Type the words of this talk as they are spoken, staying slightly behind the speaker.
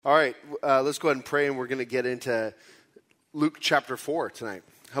All right, let's go ahead and pray, and we're going to get into Luke chapter 4 tonight.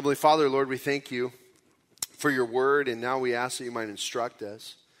 Heavenly Father, Lord, we thank you for your word, and now we ask that you might instruct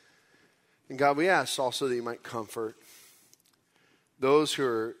us. And God, we ask also that you might comfort those who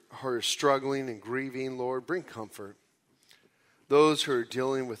are struggling and grieving. Lord, bring comfort. Those who are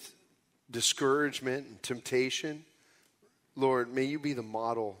dealing with discouragement and temptation, Lord, may you be the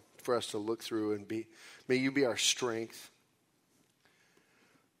model for us to look through, and may you be our strength.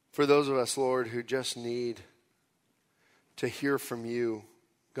 For those of us, Lord, who just need to hear from you,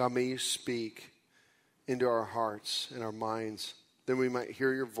 God, may you speak into our hearts and our minds, that we might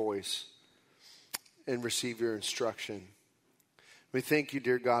hear your voice and receive your instruction. We thank you,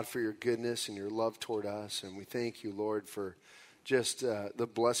 dear God, for your goodness and your love toward us. And we thank you, Lord, for just the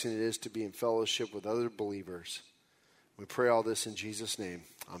blessing it is to be in fellowship with other believers. We pray all this in Jesus' name.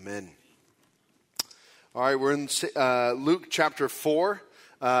 Amen. All right, we're in Luke chapter 4.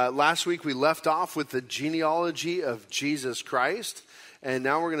 Last week we left off with the genealogy of Jesus Christ, and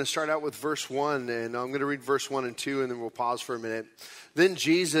now we're going to start out with verse 1, and I'm going to read verse 1 and 2, and then we'll pause for a minute. Then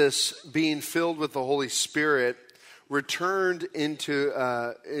Jesus, being filled with the Holy Spirit, returned from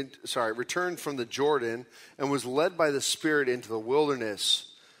the Jordan and was led by the Spirit into the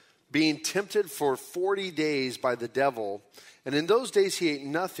wilderness, being tempted for 40 days by the devil. And in those days he ate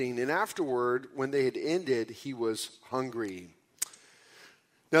nothing, and afterward, when they had ended, he was hungry.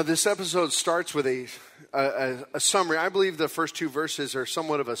 Now, this episode starts with a summary. I believe the first two verses are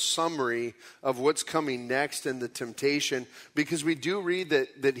somewhat of a summary of what's coming next in the temptation, because we do read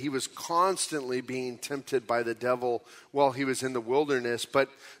that he was constantly being tempted by the devil while he was in the wilderness. But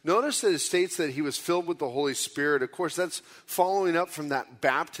notice that it states that he was filled with the Holy Spirit. Of course, that's following up from that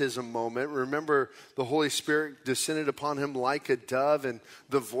baptism moment. Remember, the Holy Spirit descended upon him like a dove, and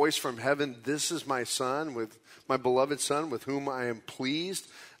the voice from heaven, "This is my son, with my beloved son, with whom I am pleased."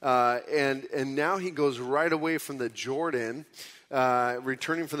 And now he goes right away from the Jordan,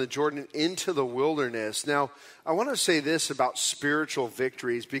 returning from the Jordan into the wilderness. Now, I want to say this about spiritual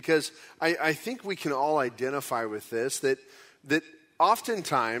victories, because I think we can all identify with this, that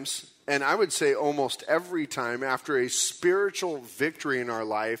oftentimes, and I would say almost every time, after a spiritual victory in our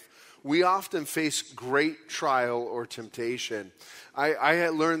life, we often face great trial or temptation. I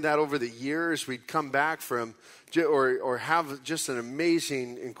had learned that over the years. We'd come back from or have just an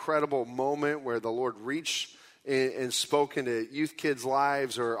amazing, incredible moment where the Lord reached and spoke into youth kids'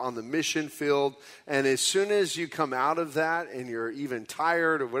 lives or on the mission field. And as soon as you come out of that and you're even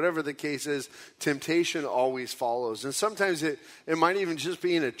tired or whatever the case is, temptation always follows. And sometimes it might even just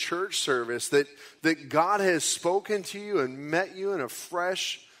be in a church service that God has spoken to you and met you in a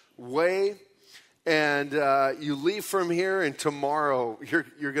fresh way. And you leave from here, and tomorrow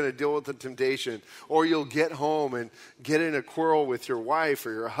you're going to deal with the temptation. Or you'll get home and get in a quarrel with your wife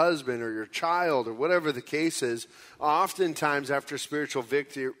or your husband or your child or whatever the case is. Oftentimes, after spiritual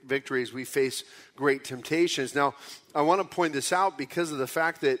victories, we face great temptations. Now, I want to point this out because of the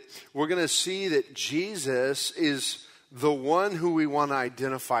fact that we're going to see that Jesus is the one who we want to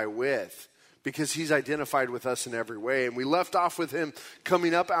identify with, because he's identified with us in every way. And we left off with him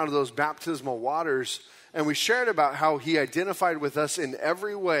coming up out of those baptismal waters, and we shared about how he identified with us in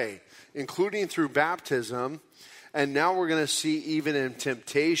every way, including through baptism. And now we're going to see even in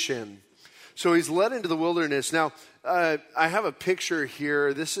temptation. So he's led into the wilderness. Now, I have a picture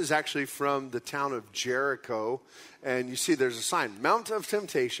here. This is actually from the town of Jericho. And you see there's a sign, Mount of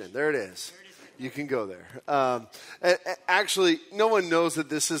Temptation. There it is. You can go there. Actually, no one knows that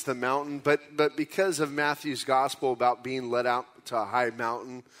this is the mountain, but because of Matthew's gospel about being led out to a high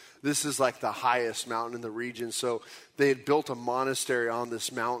mountain, this is like the highest mountain in the region. So they had built a monastery on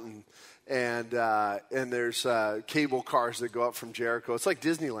this mountain, and there's cable cars that go up from Jericho. It's like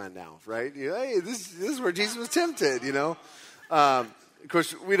Disneyland now, right? Hey, this is where Jesus was tempted, you know. Of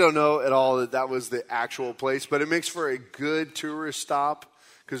course, we don't know at all that was the actual place, but it makes for a good tourist stop.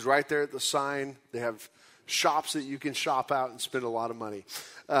 Because right there at the sign, they have shops that you can shop out and spend a lot of money.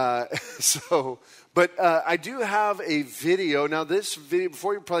 I do have a video. Now, this video,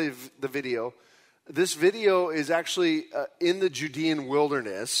 before you play the video, this video is actually in the Judean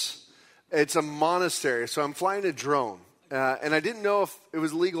wilderness. It's a monastery, so I'm flying a drone. And I didn't know if it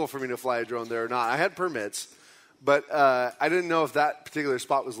was legal for me to fly a drone there or not. I had permits, but I didn't know if that particular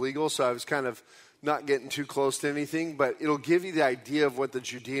spot was legal, so I was kind of not getting too close to anything, but it'll give you the idea of what the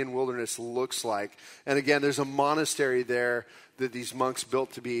Judean wilderness looks like. And again, there's a monastery there that these monks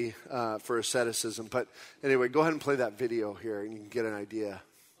built to be for asceticism. But anyway, go ahead and play that video here, and you can get an idea.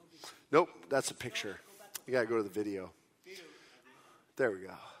 Nope, that's a picture. You got to go to the video. There we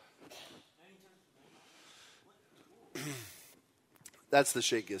go. That's the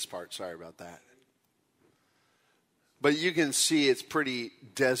shakiest part. Sorry about that. But you can see it's pretty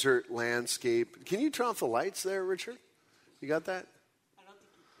desert landscape. Can you turn off the lights there, Richard? You got that?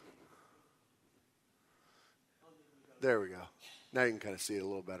 There we go. Now you can kind of see it a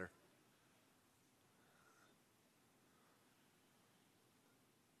little better.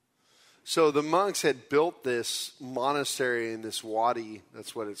 So the monks had built this monastery in this wadi.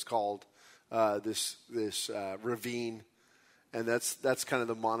 That's what it's called. This ravine, and that's kind of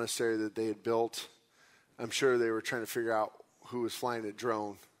the monastery that they had built. I'm sure they were trying to figure out who was flying a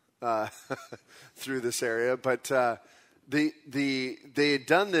drone through this area, but they had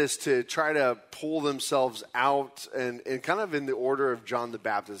done this to try to pull themselves out, and kind of in the order of John the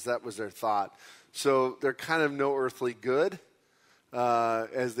Baptist. That was their thought. So they're kind of no earthly good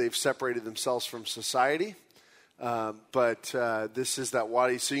as they've separated themselves from society. But this is that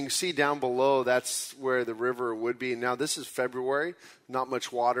wadi. So you can see down below, that's where the river would be. Now, this is February, not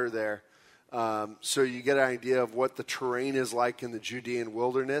much water there. So you get an idea of what the terrain is like in the Judean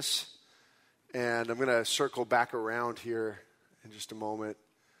wilderness. And I'm going to circle back around here in just a moment.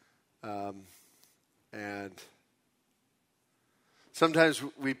 And sometimes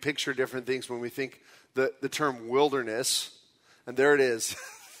we picture different things when we think the term wilderness, and there it is.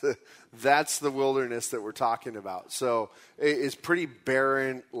 That's the wilderness that we're talking about. So it's pretty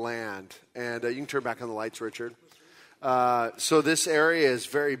barren land. And you can turn back on the lights, Richard. So this area is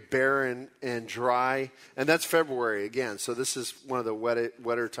very barren and dry. And that's February again. So this is one of the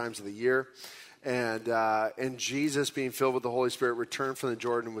wetter times of the year. And Jesus, being filled with the Holy Spirit, returned from the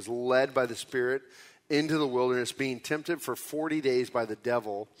Jordan and was led by the Spirit into the wilderness, being tempted for 40 days by the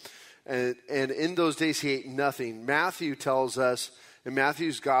devil. And in those days he ate nothing. Matthew tells us in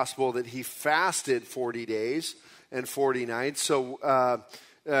Matthew's gospel that he fasted 40 days and 40 nights. So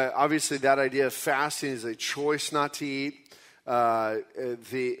obviously that idea of fasting is a choice not to eat,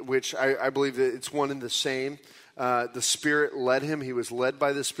 which I believe that it's one and the same. The Spirit led him. He was led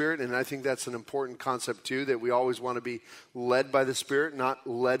by the Spirit, and I think that's an important concept too, that we always want to be led by the Spirit, not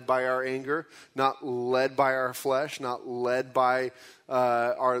led by our anger, not led by our flesh, not led by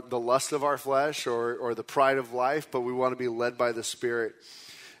the lust of our flesh or the pride of life, but we want to be led by the Spirit.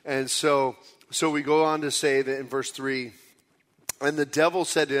 And so we go on to say that in verse 3, and the devil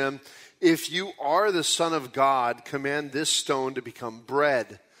said to him, "If you are the Son of God, command this stone to become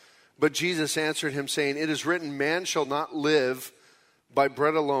bread." But Jesus answered him, saying, "It is written, man shall not live by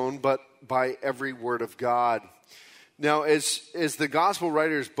bread alone, but by every word of God." Now, as the gospel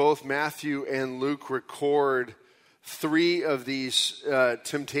writers, both Matthew and Luke, record three of these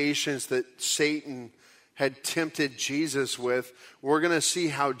temptations that Satan had tempted Jesus with, we're going to see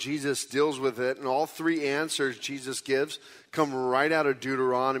how Jesus deals with it. And all three answers Jesus gives come right out of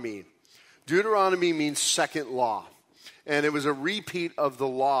Deuteronomy. Deuteronomy means second law. And it was a repeat of the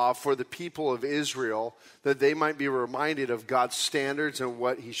law for the people of Israel, that they might be reminded of God's standards and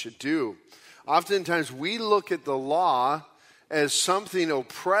what he should do. Oftentimes we look at the law as something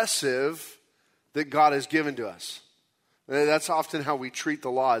oppressive that God has given to us. That's often how we treat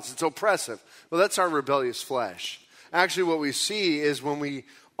the law. It's oppressive. Well, that's our rebellious flesh. Actually, what we see is when we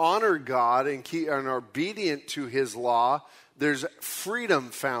honor God and are obedient to his law, there's freedom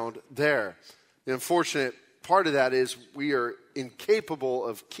found there. The unfortunate part of that is we are incapable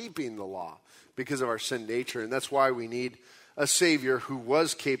of keeping the law because of our sin nature. And that's why we need a Savior who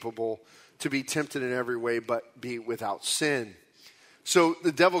was capable to be tempted in every way but be without sin. So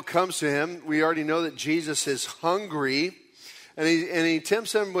the devil comes to him. We already know that Jesus is hungry. And he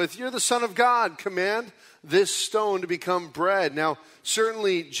tempts him with, "You're the Son of God. Command this stone to become bread." Now,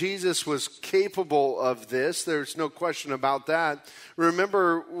 certainly Jesus was capable of this. There's no question about that.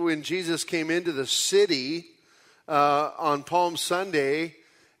 Remember when Jesus came into the city on Palm Sunday,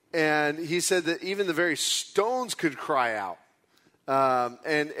 and he said that even the very stones could cry out.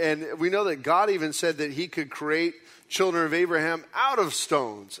 And we know that God even said that he could create children of Abraham out of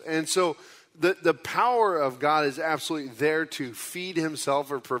stones. And so the power of God is absolutely there to feed himself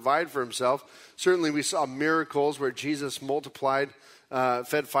or provide for himself. Certainly we saw miracles where Jesus multiplied,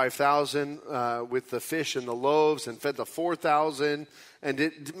 fed 5,000 with the fish and the loaves, and fed the 4,000, and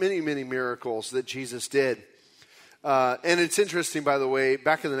did many, many miracles that Jesus did. And it's interesting, by the way,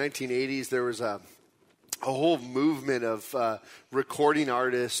 back in the 1980s, there was a whole movement of recording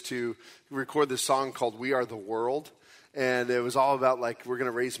artists to record this song called "We Are the World." And it was all about, like, we're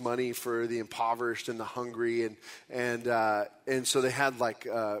going to raise money for the impoverished and the hungry. And so they had, like,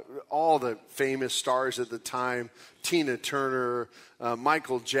 all the famous stars at the time, Tina Turner,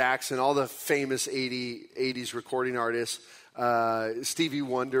 Michael Jackson, all the famous 80s recording artists. Stevie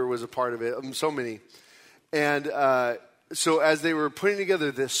Wonder was a part of it, so many. And so as they were putting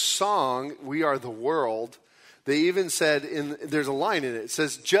together this song, We Are the World, they even said, there's a line in it. It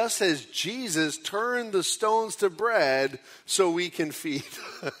says, just as Jesus turned the stones to bread so we can feed.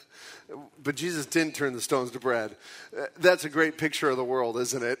 But Jesus didn't turn the stones to bread. That's a great picture of the world,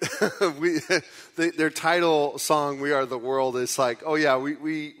 isn't it? Their title song, We Are the World, is like, oh yeah,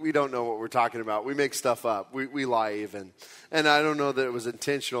 we don't know what we're talking about. We make stuff up. We lie even. And I don't know that it was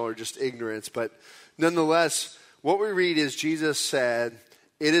intentional or just ignorance, but nonetheless, what we read is Jesus said,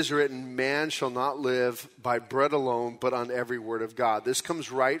 it is written, man shall not live by bread alone, but on every word of God. This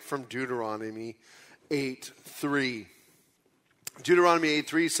comes right from Deuteronomy 8:3. Deuteronomy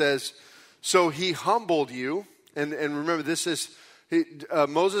 8:3 says, so he humbled you, and remember this is,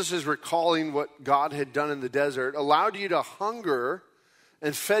 Moses is recalling what God had done in the desert, allowed you to hunger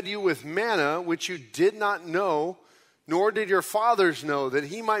and fed you with manna, which you did not know, nor did your fathers know, that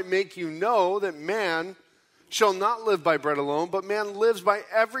he might make you know that man shall not live by bread alone, but man lives by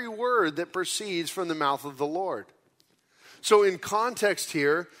every word that proceeds from the mouth of the Lord. So in context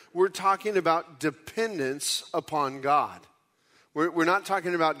here, we're talking about dependence upon God. We're not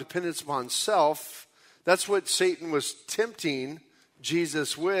talking about dependence upon self. That's what Satan was tempting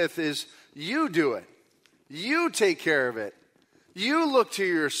Jesus with, is you do it. You take care of it. You look to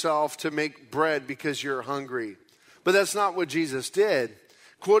yourself to make bread because you're hungry. But that's not what Jesus did.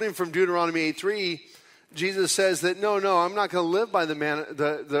 Quoting from Deuteronomy 8:3, Jesus says that, no, I'm not going to live by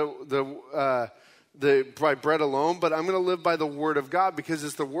by bread alone, but I'm going to live by the word of God, because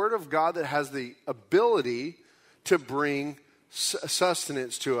it's the word of God that has the ability to bring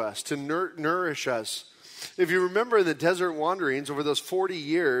sustenance to us, to nourish us. If you remember in the desert wanderings over those 40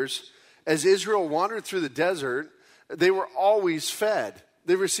 years, as Israel wandered through the desert, they were always fed.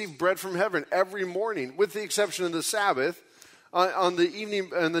 They received bread from heaven every morning, with the exception of the Sabbath. On the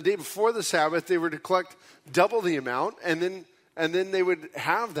evening and the day before the Sabbath, they were to collect double the amount, and then they would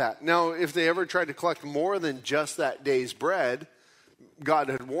have that. Now, if they ever tried to collect more than just that day's bread, God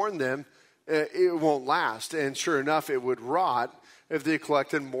had warned them, it won't last. And sure enough, it would rot if they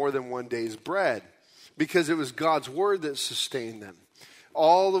collected more than one day's bread, because it was God's word that sustained them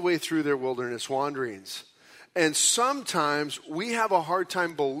all the way through their wilderness wanderings. And sometimes we have a hard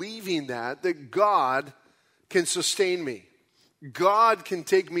time believing that God can sustain me. God can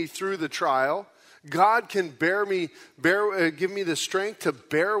take me through the trial. God can give me the strength to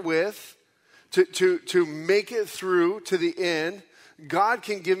bear with, to make it through to the end. God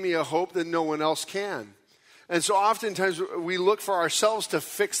can give me a hope that no one else can. And so oftentimes we look for ourselves to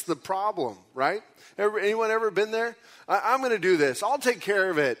fix the problem, right? Anyone ever been there? I'm going to do this. I'll take care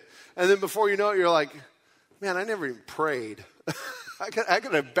of it. And then before you know it, you're like, man, I never even prayed. I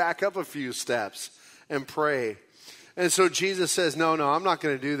got to back up a few steps and pray. And so Jesus says, no, I'm not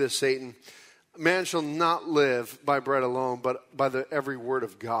going to do this, Satan. Man shall not live by bread alone, but by every word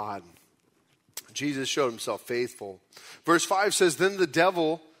of God. Jesus showed himself faithful. Verse 5 says, then the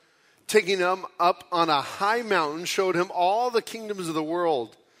devil, taking him up on a high mountain, showed him all the kingdoms of the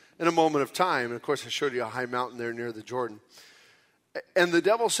world in a moment of time. And of course, I showed you a high mountain there near the Jordan. And the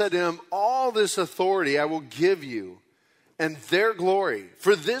devil said to him, all this authority I will give you, and their glory,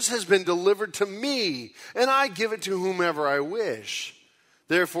 for this has been delivered to me, and I give it to whomever I wish.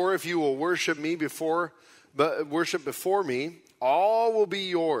 Therefore, if you will worship before me, all will be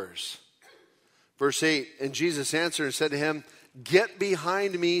yours. Verse 8, and Jesus answered and said to him, get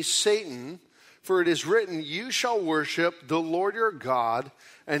behind me, Satan, for it is written, you shall worship the Lord your God,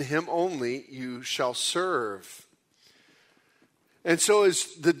 and him only you shall serve. And so as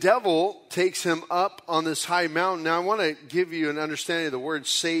the devil takes him up on this high mountain, now I want to give you an understanding of the word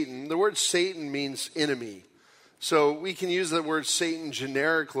Satan. The word Satan means enemy. So we can use the word Satan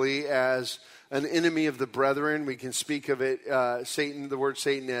generically as an enemy of the brethren. We can speak of it, the word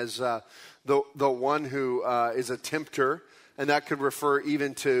Satan, as the one who is a tempter. And that could refer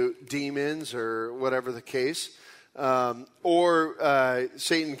even to demons or whatever the case. Or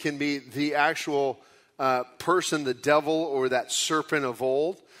Satan can be the actual person, the devil, or that serpent of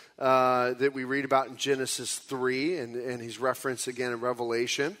old that we read about in Genesis 3, and he's referenced again in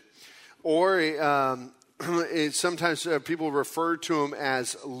Revelation. Or sometimes people refer to him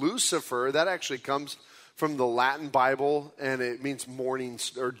as Lucifer. That actually comes from the Latin Bible, and it means morning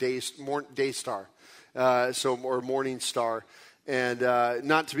or day star, or morning star, and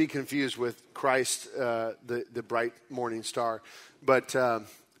not to be confused with Christ, the bright morning star, but.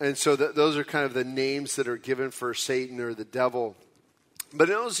 And so those are kind of the names that are given for Satan or the devil. But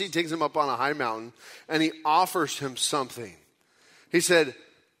notice he takes him up on a high mountain and he offers him something. He said,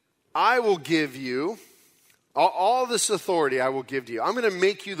 I will give you all this authority I will give to you. I'm going to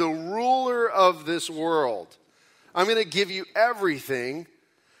make you the ruler of this world. I'm going to give you everything.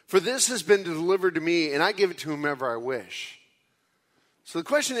 For this has been delivered to me, and I give it to whomever I wish. So the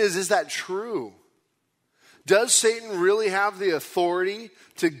question is that true? Does Satan really have the authority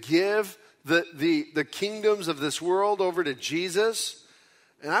to give the kingdoms of this world over to Jesus?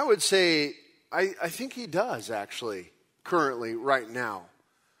 And I would say, I think he does, actually, currently, right now.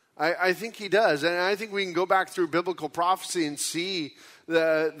 I think he does. And I think we can go back through biblical prophecy and see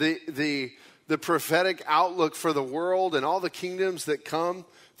the prophetic outlook for the world and all the kingdoms that come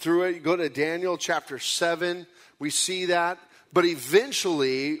through it. You go to Daniel chapter 7, we see that. But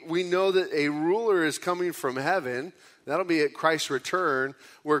eventually, we know that a ruler is coming from heaven. That'll be at Christ's return,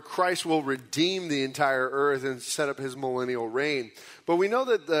 where Christ will redeem the entire earth and set up his millennial reign. But we know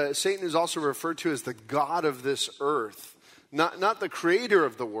that Satan is also referred to as the God of this earth. Not the creator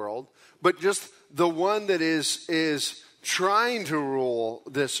of the world, but just the one that is trying to rule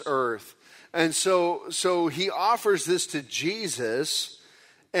this earth. And so he offers this to Jesus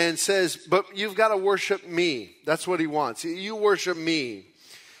and says, but you've got to worship me. That's what he wants. You worship me.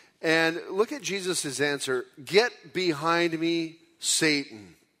 And look at Jesus' answer. Get behind me,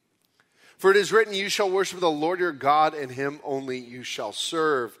 Satan. For it is written, you shall worship the Lord your God, and him only you shall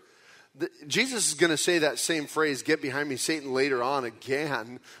serve. Jesus is going to say that same phrase, get behind me, Satan, later on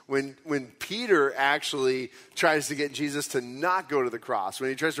again when Peter actually tries to get Jesus to not go to the cross. When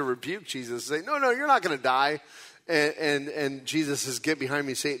he tries to rebuke Jesus, say, no, you're not going to die. And Jesus says, get behind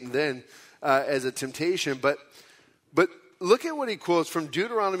me, Satan, then as a temptation. But look at what he quotes from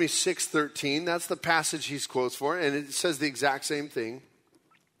Deuteronomy 6:13. That's the passage he quotes for, and it says the exact same thing.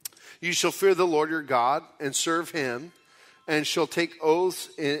 You shall fear the Lord your God and serve him, and shall take oaths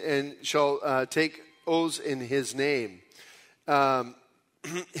in his name.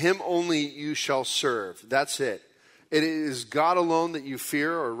 Him only you shall serve. That's it. It is God alone that you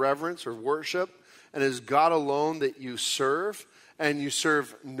fear or reverence or worship, and it is God alone that you serve, and you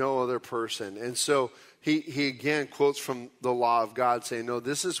serve no other person. And so he again quotes from the law of God, saying, no,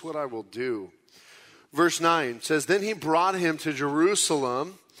 this is what I will do. Verse 9 says, then he brought him to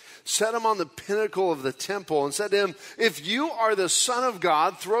Jerusalem, set him on the pinnacle of the temple, and said to him, if you are the Son of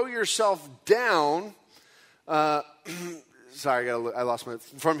God, throw yourself down. Sorry, I lost my,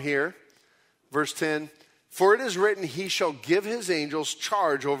 from here. Verse 10, for it is written, he shall give his angels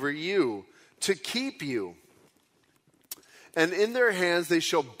charge over you to keep you. And in their hands they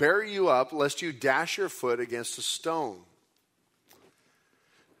shall bear you up, lest you dash your foot against a stone.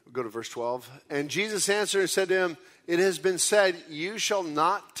 We'll go to verse 12. And Jesus answered and said to him, it has been said, you shall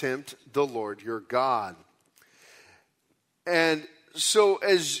not tempt the Lord your God. And so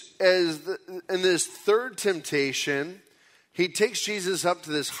in this third temptation, he takes Jesus up to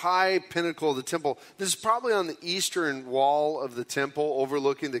this high pinnacle of the temple. This is probably on the eastern wall of the temple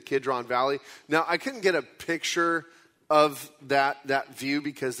overlooking the Kidron Valley. Now, I couldn't get a picture of that view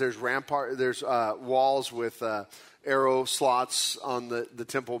because there's walls with arrow slots on the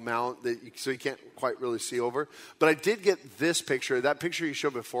Temple Mount, so you can't quite really see over. But I did get this picture, that picture you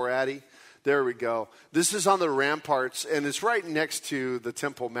showed before, Addie. There we go. This is on the ramparts, and it's right next to the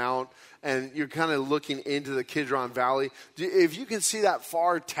Temple Mount, and you're kind of looking into the Kidron Valley. If you can see that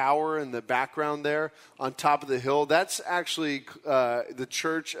far tower in the background there on top of the hill, that's actually the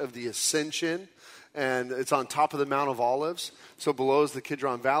Church of the Ascension, and it's on top of the Mount of Olives. So below is the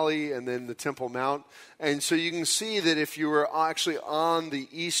Kidron Valley and then the Temple Mount. And so you can see that if you were actually on the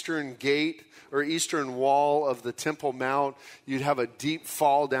eastern gate or eastern wall of the Temple Mount, you'd have a deep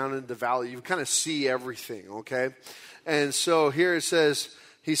fall down into the valley. You kind of see everything, okay? And so here it says,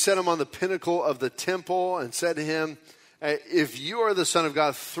 he set him on the pinnacle of the temple and said to him, if you are the Son of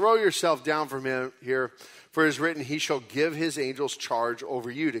God, throw yourself down from him here. For it is written, he shall give his angels charge over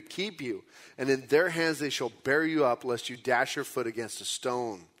you to keep you. And in their hands they shall bear you up, lest you dash your foot against a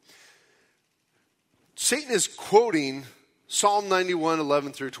stone. Satan is quoting Psalm 91,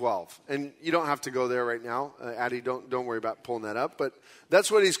 11 through 12. And you don't have to go there right now. Addie, don't worry about pulling that up. But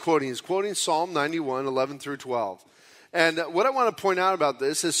that's what he's quoting. He's quoting Psalm 91, 11 through 12. And what I want to point out about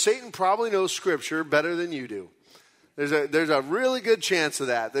this is Satan probably knows Scripture better than you do. There's a really good chance of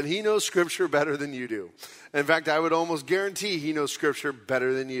that he knows Scripture better than you do. In fact, I would almost guarantee he knows Scripture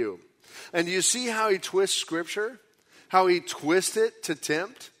better than you. And you see how he twists Scripture? How he twists it to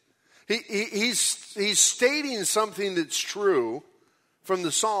tempt? He's stating something that's true from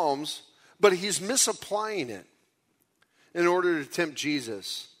the Psalms, but he's misapplying it in order to tempt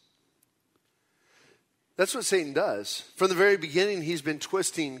Jesus. That's what Satan does. From the very beginning, he's been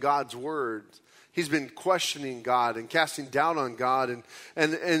twisting God's word. He's been questioning God and casting doubt on God.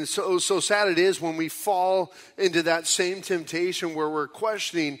 And so sad it is when we fall into that same temptation where we're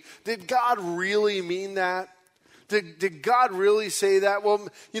questioning, did God really mean that? Did God really say that? Well,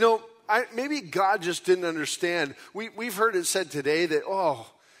 maybe God just didn't understand. We've heard it said today that, all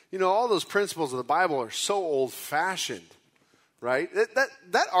those principles of the Bible are so old-fashioned, right?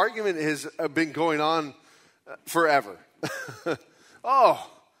 That argument has been going on forever.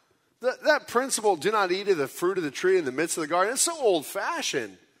 That principle, do not eat of the fruit of the tree in the midst of the garden, it's so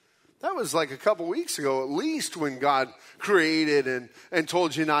old-fashioned. That was like a couple weeks ago, at least, when God created and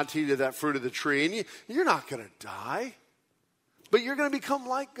told you not to eat of that fruit of the tree. And you're not going to die, but you're going to become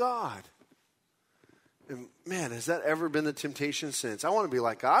like God. And man, has that ever been the temptation since? I want to be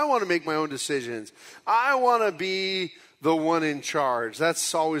like God. I want to make my own decisions. I want to be the one in charge.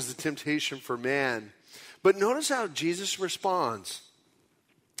 That's always the temptation for man. But notice how Jesus responds.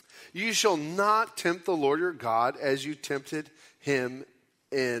 You shall not tempt the Lord your God as you tempted him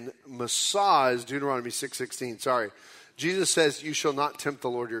in Massah, is Deuteronomy 6:16. Sorry. Jesus says, you shall not tempt the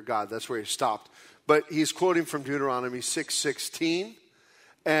Lord your God. That's where he stopped. But he's quoting from Deuteronomy 6:16.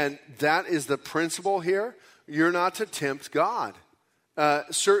 And that is the principle here. You're not to tempt God.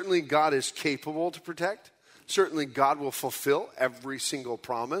 Certainly God is capable to protect. Certainly God will fulfill every single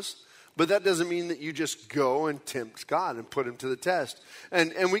promise. But that doesn't mean that you just go and tempt God and put him to the test.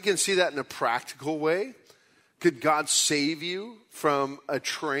 And we can see that in a practical way. Could God save you from a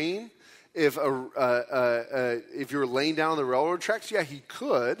train if you're laying down on the railroad tracks? Yeah, he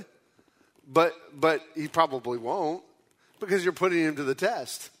could, but he probably won't because you're putting him to the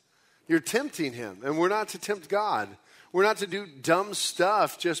test. You're tempting him, and we're not to tempt God. We're not to do dumb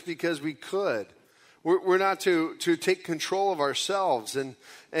stuff just because we could. We're not to take control of ourselves. And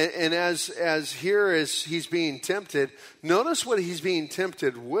as here as he's being tempted, notice what he's being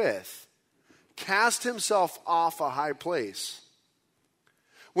tempted with. Cast himself off a high place.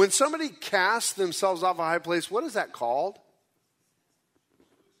 When somebody casts themselves off a high place, what is that called?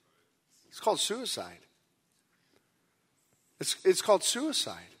 It's called suicide. It's called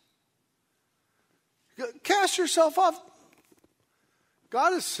suicide. Cast yourself off.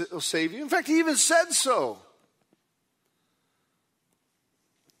 God will save you. In fact, he even said so.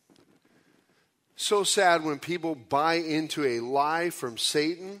 So sad when people buy into a lie from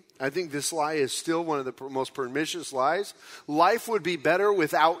Satan. I think this lie is still one of the most pernicious lies. Life would be better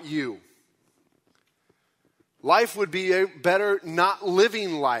without you. Life would be better not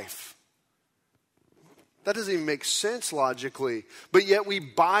living life. That doesn't even make sense logically. But yet we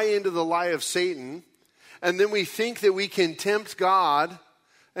buy into the lie of Satan, and then we think that we can tempt God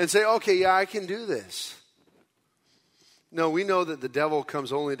and say, okay, yeah, I can do this. No, we know that the devil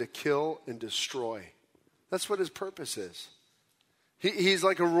comes only to kill and destroy. That's what his purpose is. He's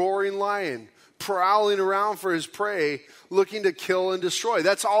like a roaring lion, prowling around for his prey, looking to kill and destroy.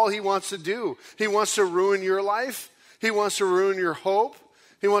 That's all he wants to do. He wants to ruin your life. He wants to ruin your hope.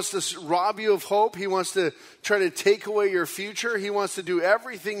 He wants to rob you of hope. He wants to try to take away your future. He wants to do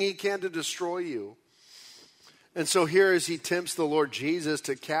everything he can to destroy you. And so here as he tempts the Lord Jesus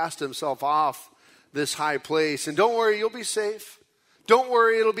to cast himself off this high place. And don't worry, you'll be safe. Don't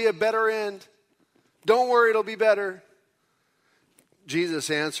worry, it'll be a better end. Don't worry, it'll be better. Jesus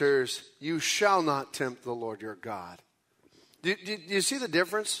answers, you shall not tempt the Lord your God. Do you see the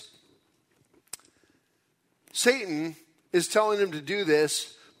difference? Satan is telling him to do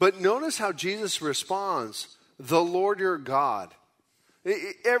this, but notice how Jesus responds, the Lord your God,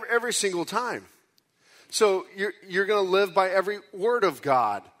 every single time. So you're going to live by every word of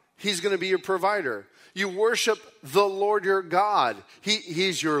God. He's going to be your provider. You worship the Lord your God.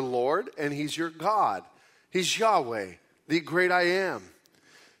 He's your Lord and he's your God. He's Yahweh, the great I am.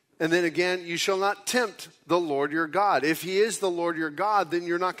 And then again, you shall not tempt the Lord your God. If he is the Lord your God, then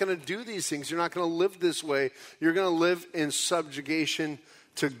you're not going to do these things. You're not going to live this way. You're going to live in subjugation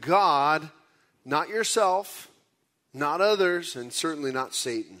to God, not yourself, not others, and certainly not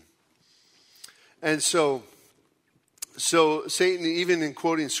Satan. And so Satan, even in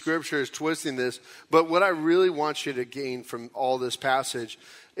quoting scripture, is twisting this. But what I really want you to gain from all this passage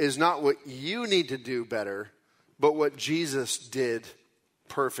is not what you need to do better, but what Jesus did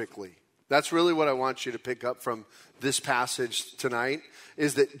perfectly. That's really what I want you to pick up from this passage tonight,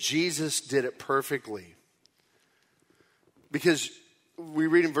 is that Jesus did it perfectly. Because we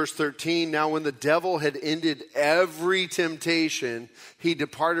read in verse 13, now when the devil had ended every temptation, he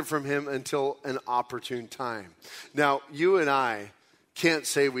departed from him until an opportune time. Now, you and I can't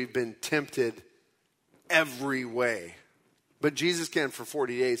say we've been tempted every way, but Jesus can for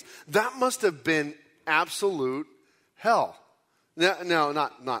 40 days. That must have been absolute hell. No,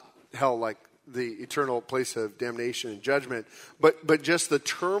 not hell like the eternal place of damnation and judgment, but just the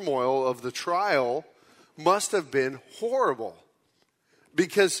turmoil of the trial must have been horrible.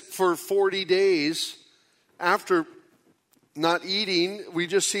 Because for 40 days, after not eating, we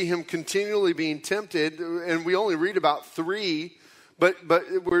just see him continually being tempted, and we only read about 3, but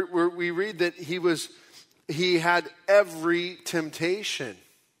we read that he had every temptation,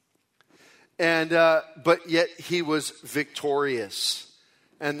 and but yet he was victorious.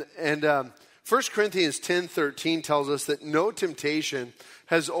 And 1 Corinthians 10:13 tells us that no temptation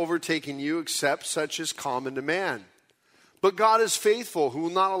has overtaken you except such as common to man. But God is faithful, who will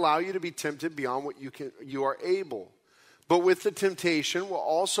not allow you to be tempted beyond what you are able. But with the temptation will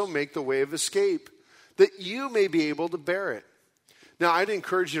also make the way of escape, that you may be able to bear it. Now, I'd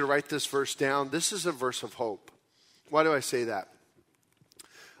encourage you to write this verse down. This is a verse of hope. Why do I say that?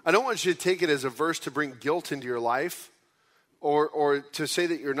 I don't want you to take it as a verse to bring guilt into your life or to say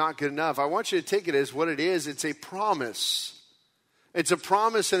that you're not good enough. I want you to take it as what it is. It's a promise. It's a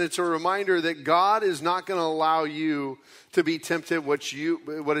promise, and it's a reminder that God is not going to allow you to be tempted.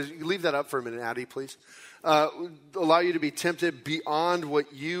 Leave that up for a minute, Addie, please. Allow you to be tempted beyond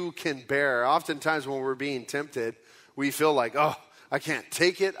what you can bear. Oftentimes when we're being tempted, we feel like, oh, I can't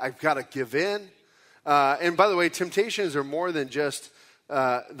take it. I've got to give in. And by the way, temptations are more than just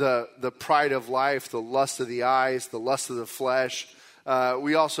the pride of life, the lust of the eyes, the lust of the flesh.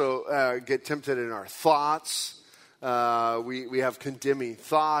 We also get tempted in our thoughts. We have condemning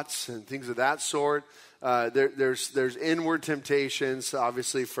thoughts and things of that sort. There's inward temptations,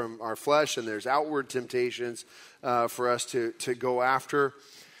 obviously, from our flesh, and there's outward temptations for us to go after.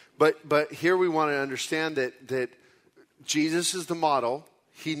 But here we want to understand that Jesus is the model.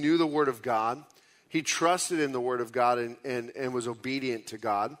 He knew the Word of God. He trusted in the Word of God and was obedient to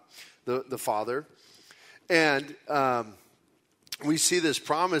God, the Father. And we see this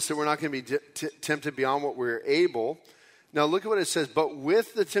promise that we're not going to be tempted beyond what we're able. Now look at what it says. But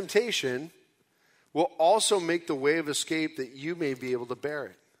with the temptation will also make the way of escape that you may be able to bear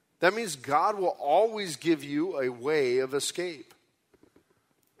it. That means God will always give you a way of escape.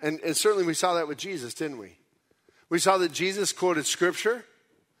 And certainly we saw that with Jesus, didn't we? We saw that Jesus quoted Scripture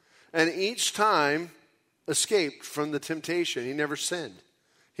and each time escaped from the temptation. He never sinned.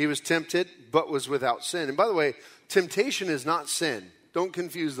 He was tempted but was without sin. And by the way, temptation is not sin. Don't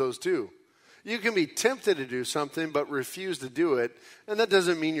confuse those two. You can be tempted to do something but refuse to do it, and that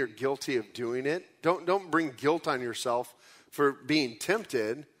doesn't mean you're guilty of doing it. Don't bring guilt on yourself for being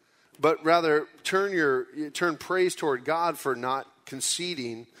tempted, but rather turn praise toward God for not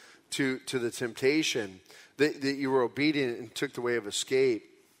conceding to the temptation, that you were obedient and took the way of escape.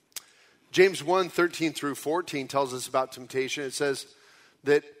 James 1:13 through 14 tells us about temptation. It says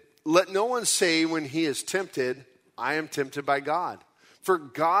that let no one say when he is tempted, I am tempted by God. For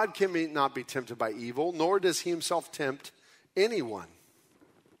God cannot be tempted by evil, nor does he himself tempt anyone.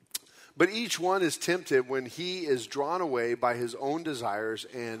 But each one is tempted when he is drawn away by his own desires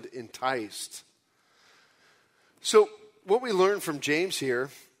and enticed. So what we learn from James here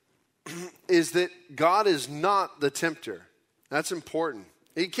is that God is not the tempter. That's important.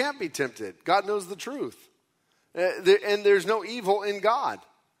 He can't be tempted. God knows the truth. And there's no evil in God.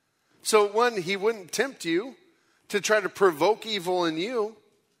 So one, he wouldn't tempt you to try to provoke evil in you.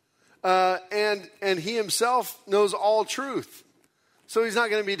 And he himself knows all truth. So he's not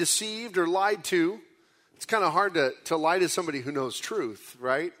going to be deceived or lied to. It's kind of hard to lie to somebody who knows truth,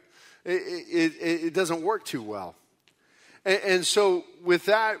 right? It doesn't work too well. And so with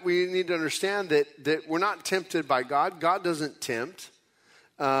that, we need to understand that we're not tempted by God. God doesn't tempt.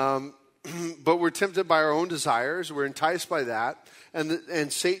 But we're tempted by our own desires. We're enticed by that.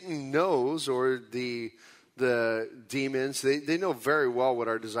 And Satan knows, or the demons, they know very well what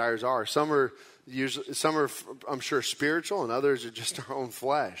our desires are. Some are, I'm sure, spiritual, and others are just our own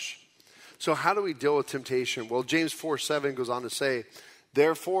flesh. So how do we deal with temptation? Well, James 4:7 goes on to say,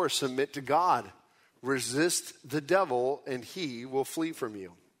 therefore submit to God. Resist the devil, and he will flee from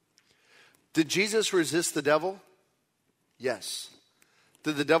you. Did Jesus resist the devil? Yes.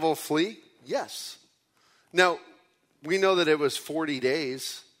 Did the devil flee? Yes. Now, we know that it was 40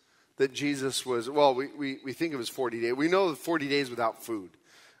 days that Jesus was, well, we think it was 40 days. We know 40 days without food.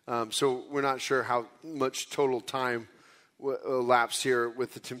 So we're not sure how much total time elapsed here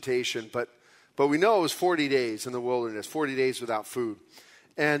with the temptation. But we know it was 40 days in the wilderness, 40 days without food.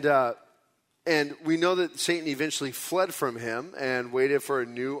 And we know that Satan eventually fled from him and waited for a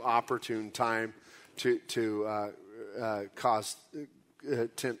new opportune time to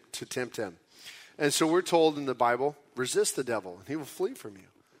tempt him. And so we're told in the Bible, resist the devil and he will flee from you.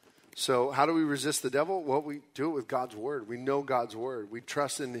 So how do we resist the devil? Well, we do it with God's word. We know God's word. We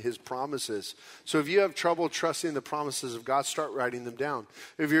trust in his promises. So if you have trouble trusting the promises of God, start writing them down.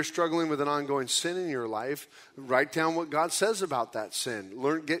 If you're struggling with an ongoing sin in your life, write down what God says about that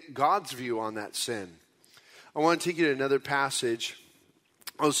sin. Get God's view on that sin. I want to take you to another passage.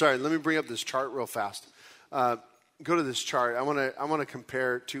 Oh, sorry. Let me bring up this chart real fast. Go to this chart. I want to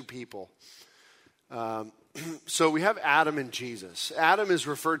compare two people. So we have Adam and Jesus. Adam is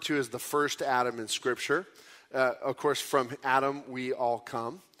referred to as the first Adam in Scripture. Of course, from Adam we all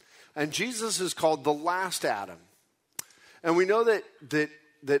come. And Jesus is called the last Adam. And we know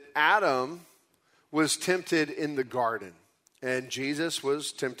that Adam was tempted in the garden, and Jesus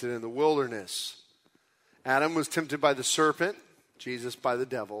was tempted in the wilderness. Adam was tempted by the serpent, Jesus by the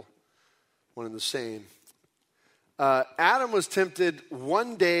devil, one and the same. Adam was tempted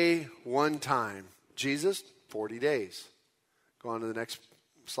one day, one time. Jesus, 40 days. Go on to the next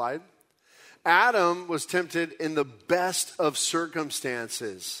slide. Adam was tempted in the best of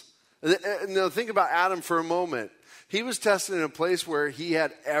circumstances. Now think about Adam for a moment. He was tested in a place where he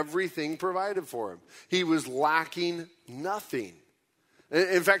had everything provided for him. He was lacking nothing.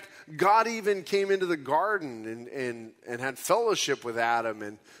 In fact, God even came into the garden and had fellowship with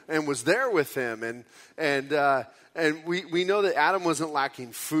Adam and was there with him. And we know that Adam wasn't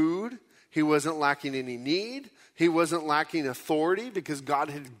lacking food. He wasn't lacking any need. He wasn't lacking authority because God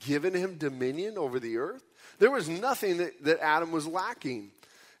had given him dominion over the earth. There was nothing that Adam was lacking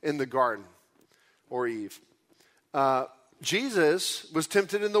in the garden, or Eve. Jesus was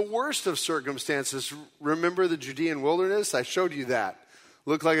tempted in the worst of circumstances. Remember the Judean wilderness? I showed you that.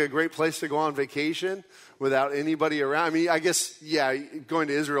 Looked like a great place to go on vacation without anybody around. I mean, I guess, yeah, going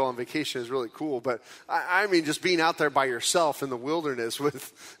to Israel on vacation is really cool. But I mean, just being out there by yourself in the wilderness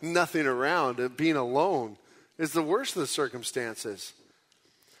with nothing around, being alone, is the worst of the circumstances.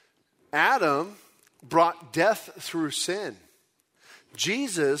 Adam brought death through sin.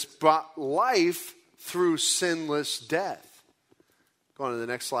 Jesus brought life through sinless death. Go on to the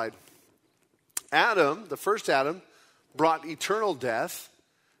next slide. Adam, the first Adam, brought eternal death,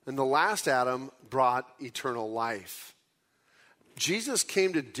 and the last Adam brought eternal life. Jesus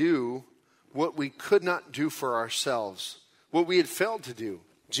came to do what we could not do for ourselves. What we had failed to do,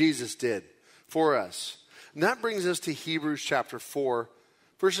 Jesus did for us. And that brings us to Hebrews chapter 4,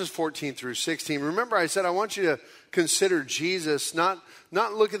 verses 14 through 16. Remember, I said I want you to consider Jesus, not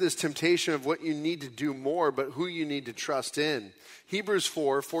look at this temptation of what you need to do more, but who you need to trust in. Hebrews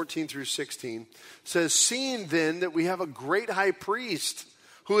 4, 14 through 16 says, "Seeing then that we have a great high priest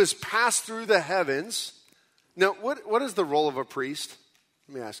who has passed through the heavens." Now, what is the role of a priest?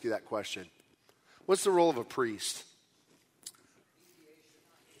 Let me ask you that question. What's the role of a priest?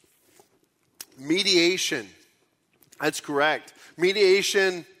 Mediation. That's correct.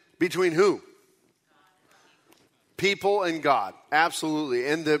 Mediation between who? People and God. Absolutely.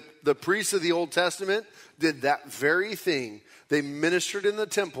 And the priests of the Old Testament did that very thing. They ministered in the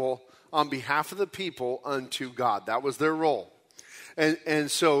temple on behalf of the people unto God. That was their role. And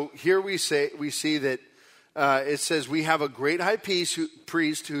so here we see that it says we have a great high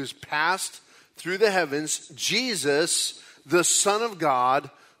priest who's passed through the heavens, Jesus, the Son of God.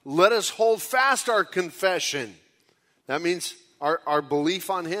 Let us hold fast our confession. That means our belief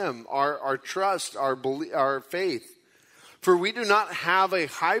on him, our trust, our faith. For we do not have a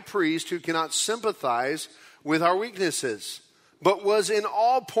high priest who cannot sympathize with our weaknesses, but was in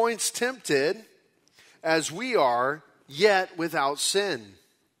all points tempted as we are, yet without sin.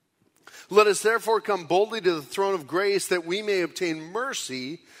 Let us therefore come boldly to the throne of grace that we may obtain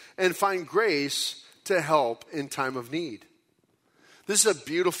mercy and find grace to help in time of need. This is a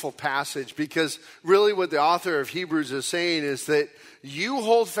beautiful passage because really what the author of Hebrews is saying is that you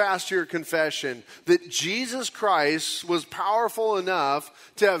hold fast to your confession that Jesus Christ was powerful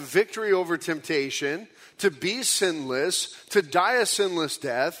enough to have victory over temptation, to be sinless, to die a sinless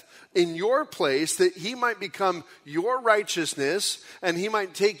death in your place, that he might become your righteousness and he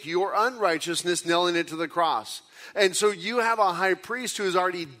might take your unrighteousness, nailing it to the cross. And so you have a high priest who has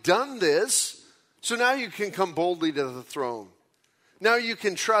already done this, so now you can come boldly to the throne. Now you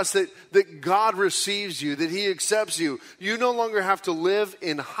can trust that God receives you, that he accepts you. You no longer have to live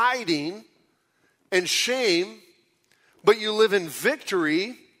in hiding and shame, but you live in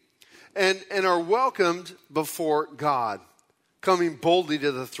victory and are welcomed before God, coming boldly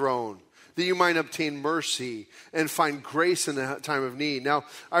to the throne, that you might obtain mercy and find grace in the time of need. Now,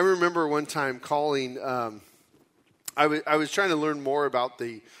 I remember one time calling, I was trying to learn more about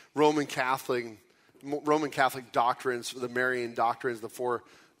the Roman Catholic doctrines, the Marian doctrines, the four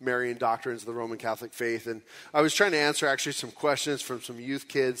Marian doctrines of the Roman Catholic faith. And I was trying to answer actually some questions from some youth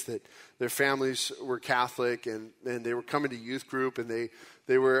kids that their families were Catholic and they were coming to youth group and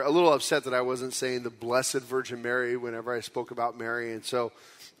they were a little upset that I wasn't saying the Blessed Virgin Mary whenever I spoke about Mary. And so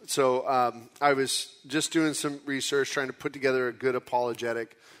I was just doing some research, trying to put together a good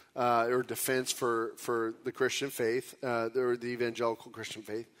apologetic or defense for the Christian faith, or the evangelical Christian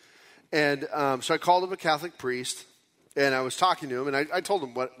faith. And so I called up a Catholic priest, and I was talking to him, and I told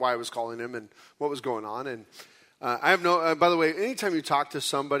him why I was calling him and what was going on. And I have by the way, anytime you talk to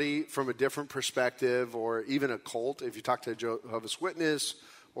somebody from a different perspective, or even a cult, if you talk to a Jehovah's Witness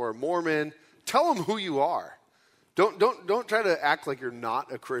or a Mormon, tell them who you are. Don't try to act like you're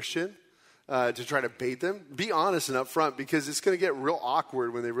not a Christian to try to bait them. Be honest and upfront, because it's going to get real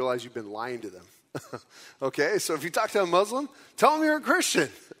awkward when they realize you've been lying to them. Okay, so if you talk to a Muslim, tell them you're a Christian.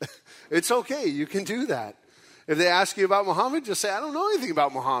 It's okay, you can do that. If they ask you about Muhammad, just say, I don't know anything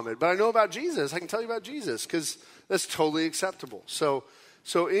about Muhammad, but I know about Jesus. I can tell you about Jesus, because that's totally acceptable. So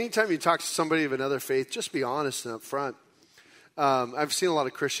anytime you talk to somebody of another faith, just be honest and upfront. I've seen a lot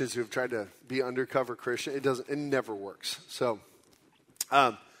of Christians who have tried to be undercover Christian. It never works. So,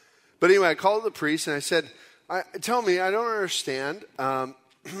 but anyway, I called the priest and I said, tell me, I don't understand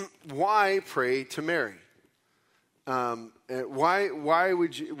why pray to Mary. Why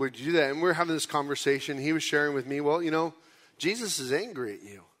would you do that? And we're having this conversation. He was sharing with me, well, Jesus is angry at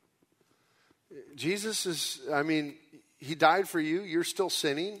you. He died for you. You're still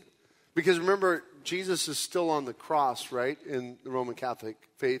sinning. Because remember, Jesus is still on the cross, right, in the Roman Catholic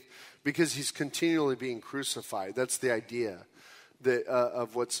faith, because he's continually being crucified. That's the idea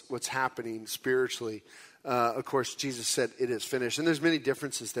of what's happening spiritually. Of course, Jesus said it is finished. And there's many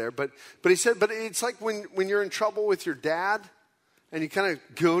differences there. But he said, but it's like when you're in trouble with your dad and you kind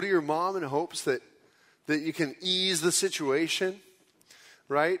of go to your mom in hopes that you can ease the situation,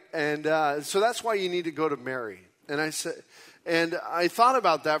 right? And so that's why you need to go to Mary. And I thought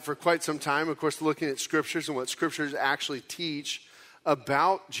about that for quite some time, of course, looking at scriptures and what scriptures actually teach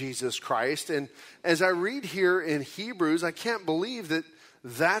about Jesus Christ. And as I read here in Hebrews, I can't believe that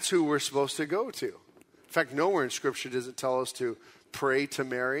that's who we're supposed to go to. In fact, nowhere in Scripture does it tell us to pray to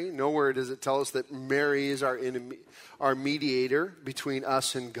Mary. Nowhere does it tell us that Mary is our mediator between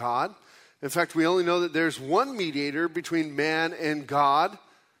us and God. In fact, we only know that there's one mediator between man and God.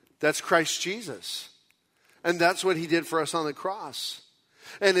 That's Christ Jesus. And that's what he did for us on the cross.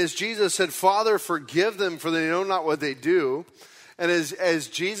 And as Jesus said, Father, forgive them, for they know not what they do. And as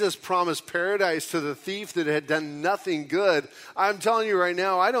Jesus promised paradise to the thief that had done nothing good, I'm telling you right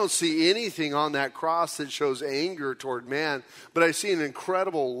now, I don't see anything on that cross that shows anger toward man, but I see an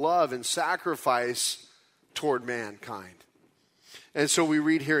incredible love and sacrifice toward mankind. And so we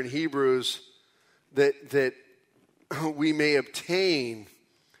read here in Hebrews that we may obtain,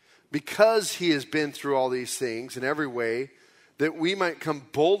 because he has been through all these things in every way, that we might come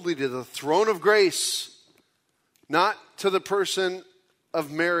boldly to the throne of grace. Not to the person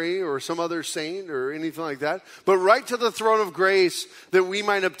of Mary or some other saint or anything like that, but right to the throne of grace, that we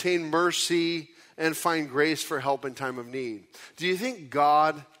might obtain mercy and find grace for help in time of need. Do you think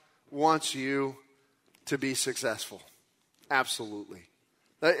God wants you to be successful? Absolutely.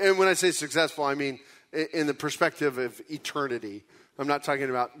 And when I say successful, I mean in the perspective of eternity. I'm not talking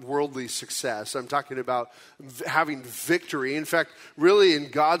about worldly success. I'm talking about having victory. In fact, really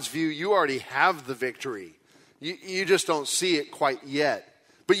in God's view, you already have the victory. You just don't see it quite yet.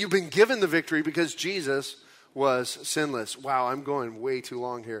 But you've been given the victory because Jesus was sinless. Wow, I'm going way too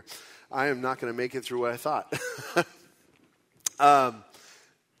long here. I am not going to make it through what I thought.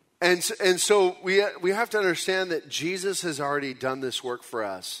 And so we have to understand that Jesus has already done this work for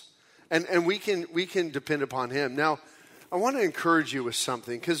us. And we can depend upon him. Now, I want to encourage you with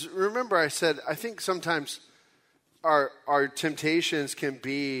something. Because remember I said, I think sometimes our temptations can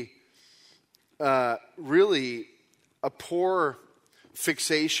be really a poor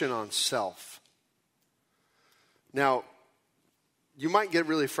fixation on self. Now, you might get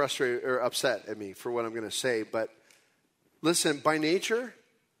really frustrated or upset at me for what I'm going to say, but listen, by nature,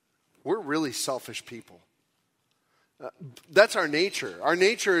 we're really selfish people. That's our nature. Our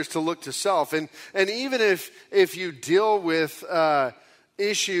nature is to look to self. And even if you deal with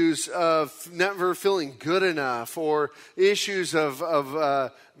issues of never feeling good enough, or issues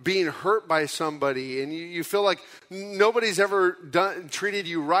of being hurt by somebody, and you feel like nobody's ever treated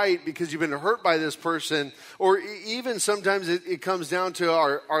you right because you've been hurt by this person, or even sometimes it comes down to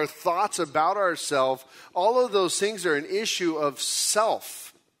our thoughts about ourselves, all of those things are an issue of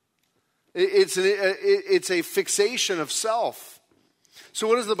self. It's a fixation of self. So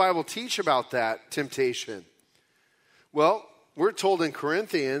what does the Bible teach about that temptation? Well, we're told in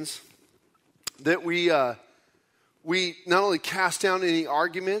Corinthians that we not only cast down any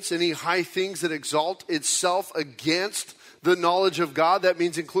arguments, any high things that exalt itself against the knowledge of God. That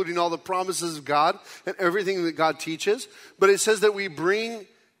means including all the promises of God and everything that God teaches. But it says that we bring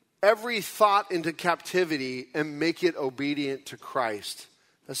every thought into captivity and make it obedient to Christ.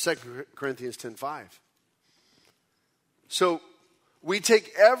 That's 2 Corinthians 10:5. So we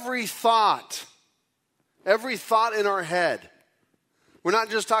take every thought in our head. We're not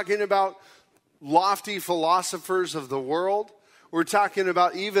just talking about lofty philosophers of the world. We're talking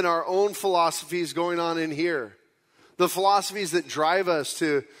about even our own philosophies going on in here. The philosophies that drive us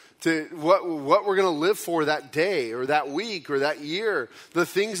to what we're going to live for that day or that week or that year. The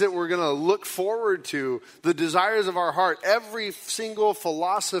things that we're going to look forward to. The desires of our heart. Every single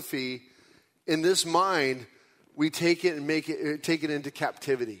philosophy in this mind, we take it and take it into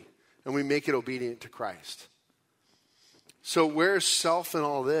captivity. And we make it obedient to Christ. So where's self in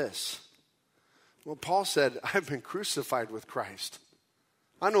all this? Well, Paul said, I've been crucified with Christ.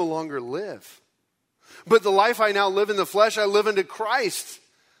 I no longer live. But the life I now live in the flesh, I live into Christ,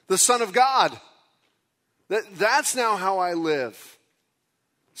 the Son of God. That's now how I live.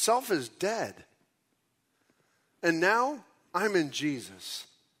 Self is dead. And now I'm in Jesus.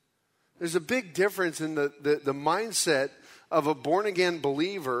 There's a big difference in the mindset of a born-again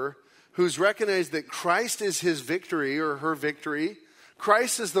believer who's recognized that Christ is his victory or her victory.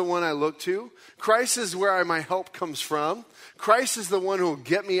 Christ is the one I look to. Christ is where my help comes from. Christ is the one who will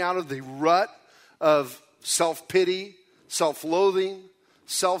get me out of the rut of self-pity, self-loathing,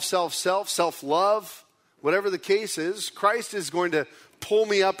 self-love, whatever the case is. Christ is going to pull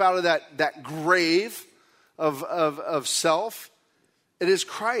me up out of that grave of self. It is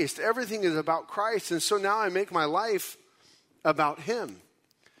Christ. Everything is about Christ. And so now I make my life about him.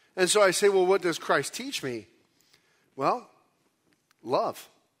 And so I say, well, what does Christ teach me? Well, love.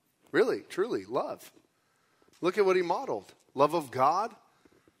 Really, truly, love. Look at what he modeled. Love of God,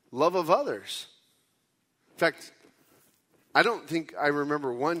 love of others. In fact, I don't think I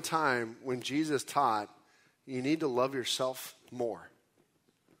remember one time when Jesus taught, you need to love yourself more.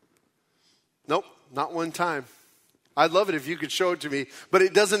 Nope, not one time. I'd love it if you could show it to me, but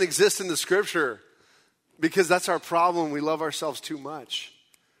it doesn't exist in the scripture because that's our problem. We love ourselves too much,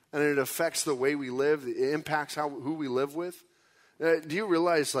 and it affects the way we live. It impacts who we live with. Do you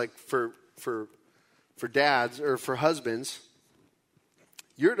realize, like, for dads or for husbands,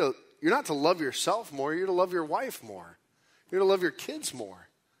 you're not to love yourself more, you're to love your wife more. You're to love your kids more.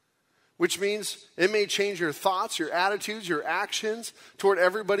 Which means it may change your thoughts, your attitudes, your actions toward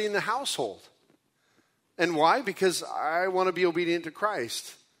everybody in the household. And why? Because I want to be obedient to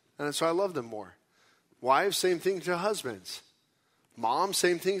Christ. And so I love them more. Wives, same thing to husbands. Moms,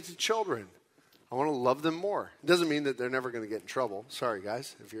 same thing to children. I want to love them more. It doesn't mean that they're never going to get in trouble. Sorry,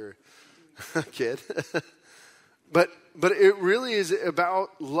 guys, if you're a kid. But it really is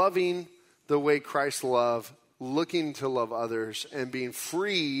about loving the way Christ loved, looking to love others, and being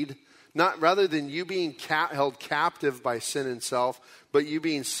freed, not rather than you being held captive by sin and self, but you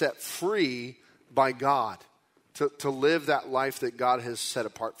being set free by God to live that life that God has set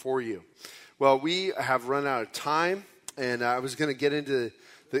apart for you. Well, we have run out of time, and I was going to get into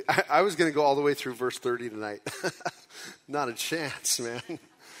I was going to go all the way through verse 30 tonight. Not a chance, man.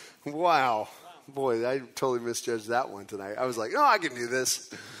 Wow. Boy, I totally misjudged that one tonight. I was like, I can do this.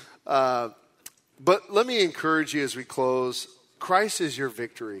 But let me encourage you as we close. Christ is your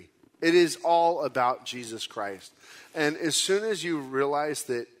victory. It is all about Jesus Christ. And as soon as you realize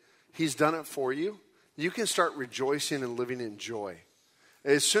that he's done it for you, you can start rejoicing and living in joy.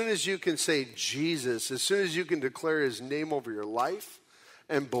 As soon as you can say Jesus, as soon as you can declare his name over your life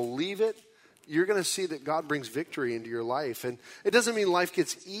and believe it, you're going to see that God brings victory into your life. And it doesn't mean life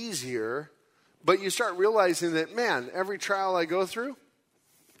gets easier, but you start realizing that, man, every trial I go through,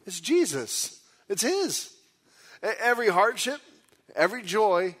 it's Jesus. It's his. Every hardship, every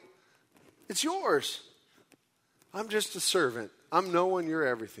joy, it's yours. I'm just a servant. I'm no one, you're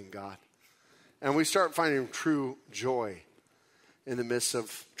everything, God. And we start finding true joy in the midst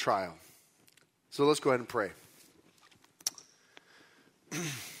of trial. So let's go ahead and pray.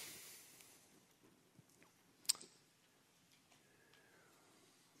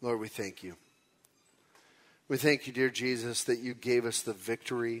 Lord, we thank you. We thank you, dear Jesus, that you gave us the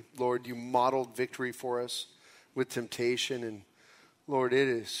victory. Lord, you modeled victory for us with temptation. And Lord, it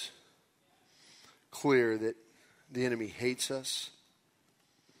is clear that the enemy hates us.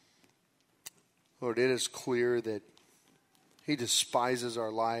 Lord, it is clear that he despises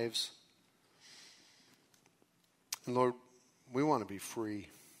our lives. And Lord, we want to be free.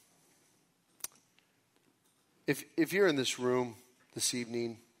 If you're in this room this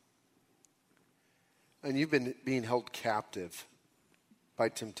evening and you've been being held captive by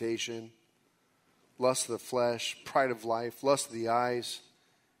temptation, lust of the flesh, pride of life, lust of the eyes,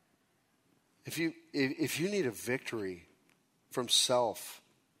 if you need a victory from self,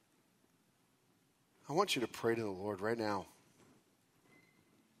 I want you to pray to the Lord right now.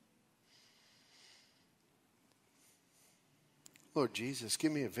 Lord Jesus,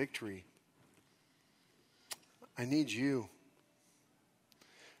 give me a victory. I need you.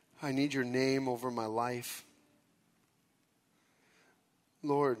 I need your name over my life.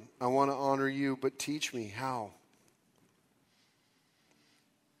 Lord, I want to honor you, but teach me how.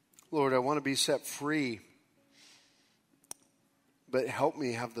 Lord, I want to be set free, but help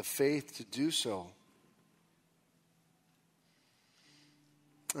me have the faith to do so.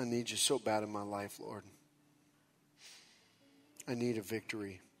 I need you so bad in my life, Lord. I need a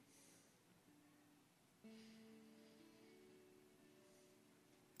victory.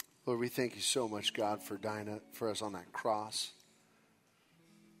 Lord, we thank you so much, God, for dying for us on that cross,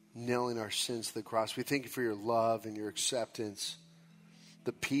 nailing our sins to the cross. We thank you for your love and your acceptance,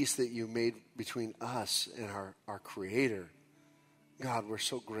 the peace that you made between us and our Creator. God, we're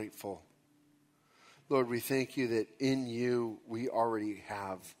so grateful. Lord, we thank you that in you we already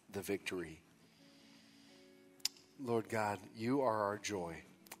have the victory. Lord God, you are our joy.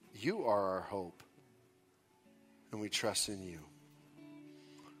 You are our hope. And we trust in you.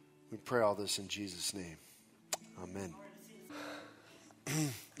 We pray all this in Jesus' name. Amen.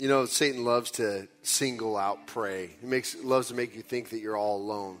 You know, Satan loves to single out prey. He loves to make you think that you're all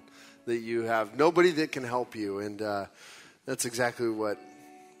alone, that you have nobody that can help you. And that's exactly what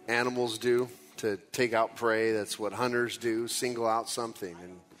animals do to take out prey. That's what hunters do, single out something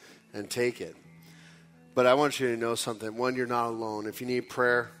and take it. But I want you to know something. One, you're not alone. If you need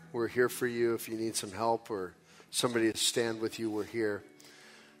prayer, we're here for you. If you need some help or somebody to stand with you, we're here.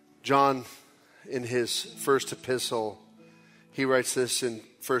 John, in his first epistle, he writes this in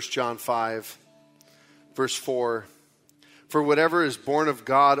 1 John 5, verse 4. For whatever is born of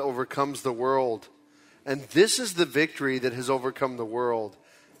God overcomes the world. And this is the victory that has overcome the world,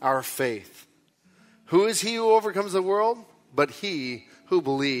 our faith. Who is he who overcomes the world? But he who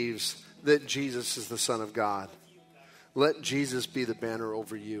believes that Jesus is the Son of God. Let Jesus be the banner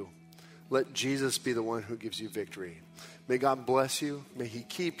over you. Let Jesus be the one who gives you victory. May God bless you. May he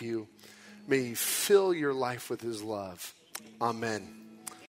keep you. May he fill your life with his love. Amen.